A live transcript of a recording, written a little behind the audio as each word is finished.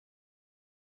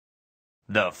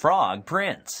The Frog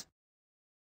Prince.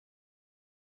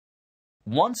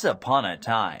 Once upon a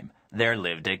time, there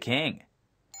lived a king.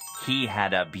 He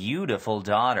had a beautiful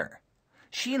daughter.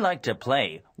 She liked to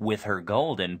play with her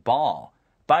golden ball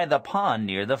by the pond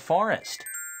near the forest.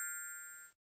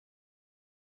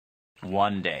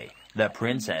 One day, the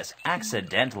princess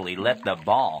accidentally let the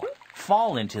ball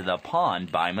fall into the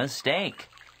pond by mistake.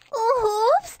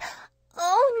 Oops!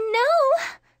 Oh no!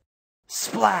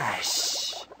 Splash!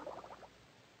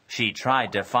 She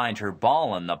tried to find her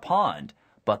ball in the pond,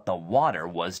 but the water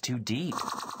was too deep.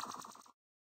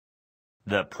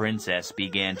 The princess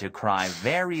began to cry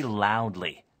very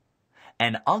loudly.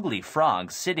 An ugly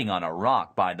frog sitting on a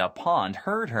rock by the pond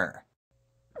heard her.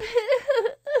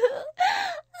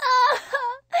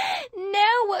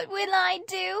 Now what will I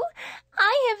do?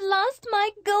 I have lost my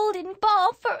golden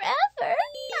ball forever.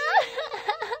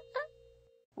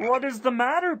 What is the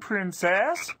matter,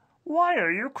 princess? Why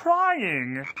are you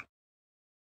crying?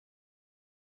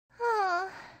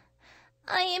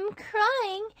 I am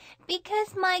crying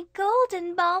because my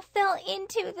golden ball fell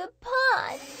into the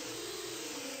pond.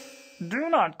 Do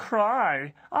not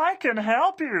cry. I can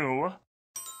help you.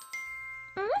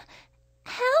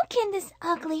 How can this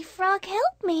ugly frog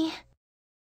help me?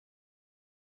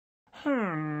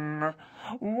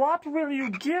 What will you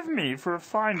give me for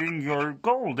finding your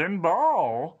golden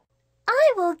ball?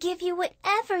 I will give you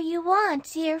whatever you want,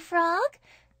 dear frog.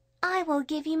 I will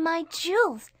give you my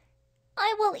jewels.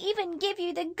 I will even give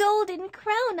you the golden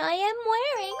crown I am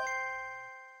wearing.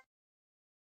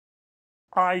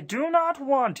 I do not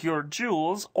want your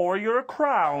jewels or your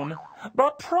crown,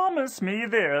 but promise me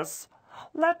this.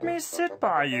 Let me sit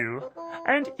by you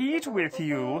and eat with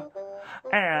you,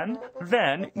 and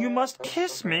then you must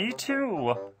kiss me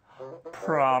too.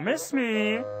 Promise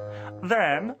me.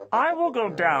 Then I will go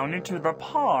down into the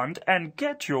pond and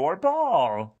get your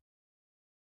ball.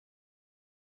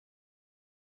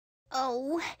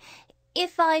 Oh,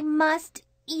 if I must,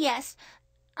 yes.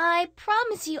 I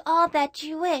promise you all that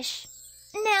you wish.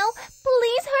 Now,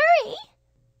 please hurry.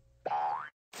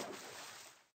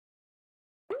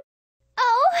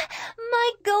 Oh,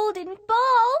 my golden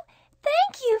ball!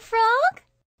 Thank you, Frog.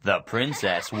 The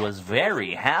princess was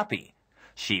very happy.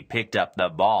 She picked up the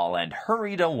ball and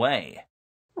hurried away.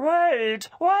 Wait!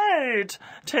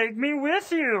 Take me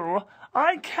with you.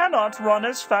 I cannot run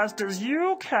as fast as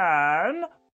you can.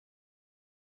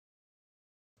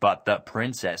 But the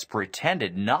princess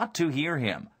pretended not to hear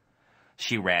him.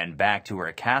 She ran back to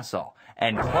her castle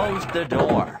and closed the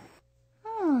door.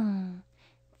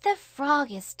 The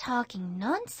frog is talking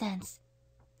nonsense.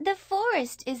 The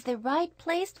forest is the right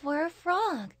place for a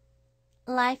frog.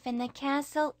 Life in the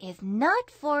castle is not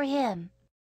for him.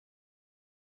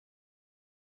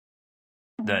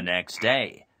 The next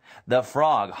day, the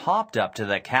frog hopped up to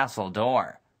the castle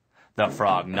door. The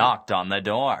frog knocked on the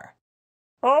door.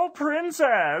 Oh,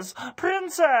 princess!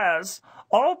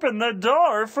 Open the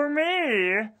door for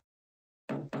me!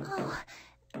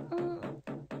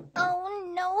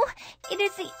 Oh no, it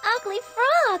is the ugly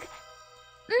frog.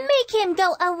 Make him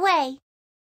go away.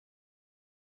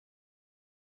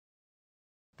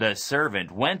 The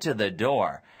servant went to the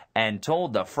door and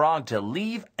told the frog to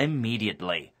leave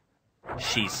immediately.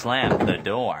 She slammed the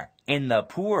door in the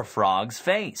poor frog's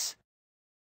face.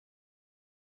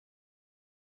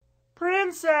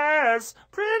 Princess!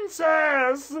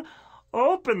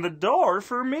 Open the door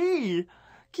for me.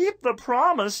 Keep the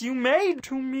promise you made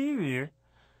to me.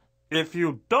 If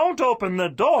you don't open the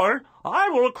door, I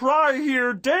will cry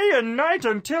here day and night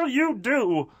until you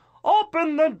do.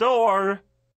 Open the door.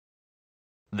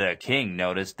 The king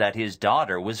noticed that his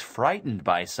daughter was frightened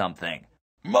by something.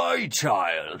 My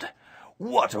child,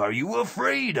 what are you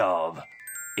afraid of?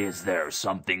 Is there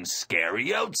something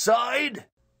scary outside?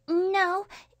 No,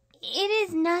 it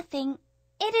is nothing.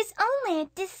 It is only a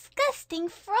disgusting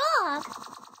frog.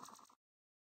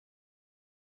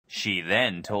 She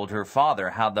then told her father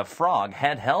how the frog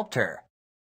had helped her.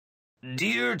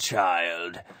 Dear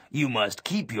child, you must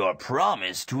keep your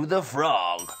promise to the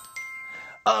frog.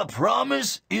 A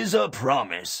promise is a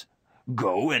promise.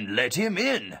 Go and let him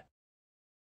in.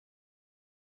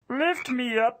 Lift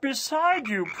me up beside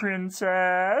you,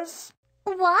 princess.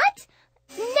 What?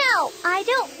 No, I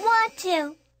don't want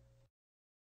to.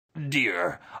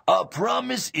 Dear, a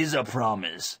promise is a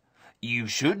promise. You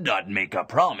should not make a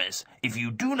promise if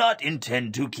you do not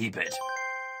intend to keep it.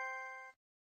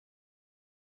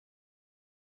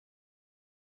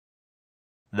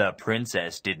 The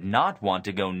princess did not want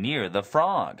to go near the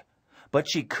frog, but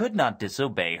she could not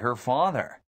disobey her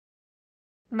father.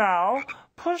 Now,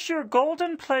 push your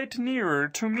golden plate nearer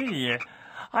to me.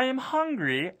 I am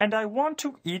hungry and I want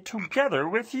to eat together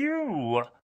with you.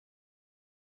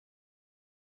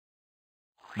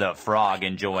 The frog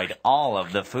enjoyed all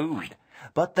of the food,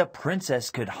 but the princess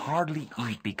could hardly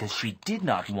eat because she did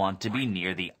not want to be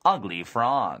near the ugly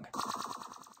frog.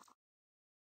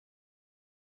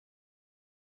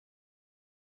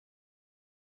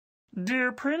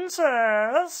 Dear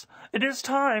princess, it is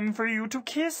time for you to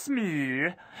kiss me.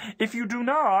 If you do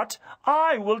not,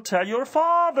 I will tell your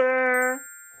father.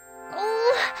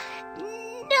 Oh,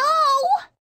 no!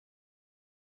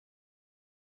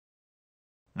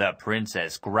 The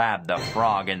princess grabbed the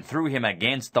frog and threw him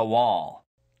against the wall.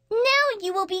 Now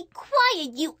you will be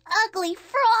quiet, you ugly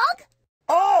frog!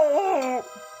 Oh!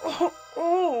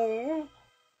 Oh!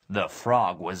 The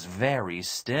frog was very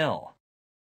still.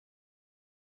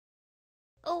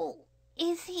 Oh,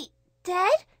 is he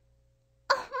dead?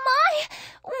 Oh my!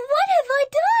 What have I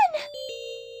done?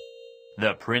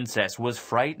 The princess was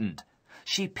frightened.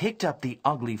 She picked up the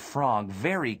ugly frog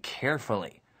very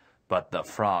carefully, but the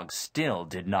frog still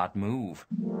did not move.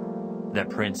 The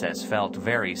princess felt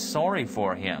very sorry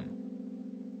for him.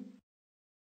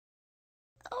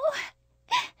 Oh,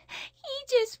 he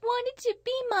just wanted to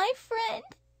be my friend.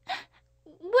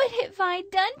 What have I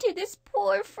done to this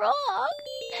poor frog?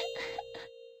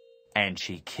 And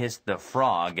she kissed the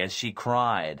frog as she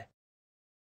cried.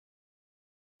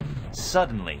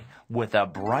 Suddenly, with a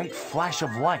bright flash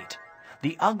of light,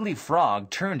 the ugly frog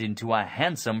turned into a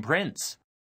handsome prince.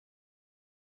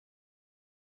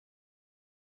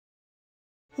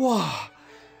 Wow,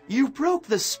 you broke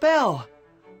the spell!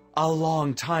 A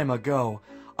long time ago,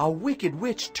 a wicked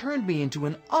witch turned me into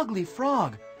an ugly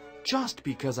frog just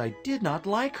because I did not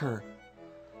like her.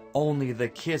 Only the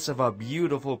kiss of a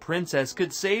beautiful princess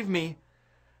could save me.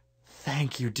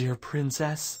 Thank you, dear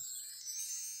princess.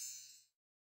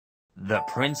 The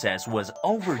princess was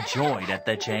overjoyed at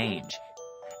the change.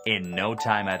 In no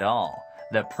time at all,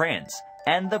 the prince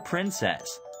and the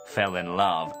princess fell in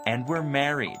love and were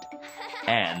married.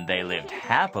 And they lived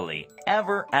happily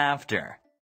ever after.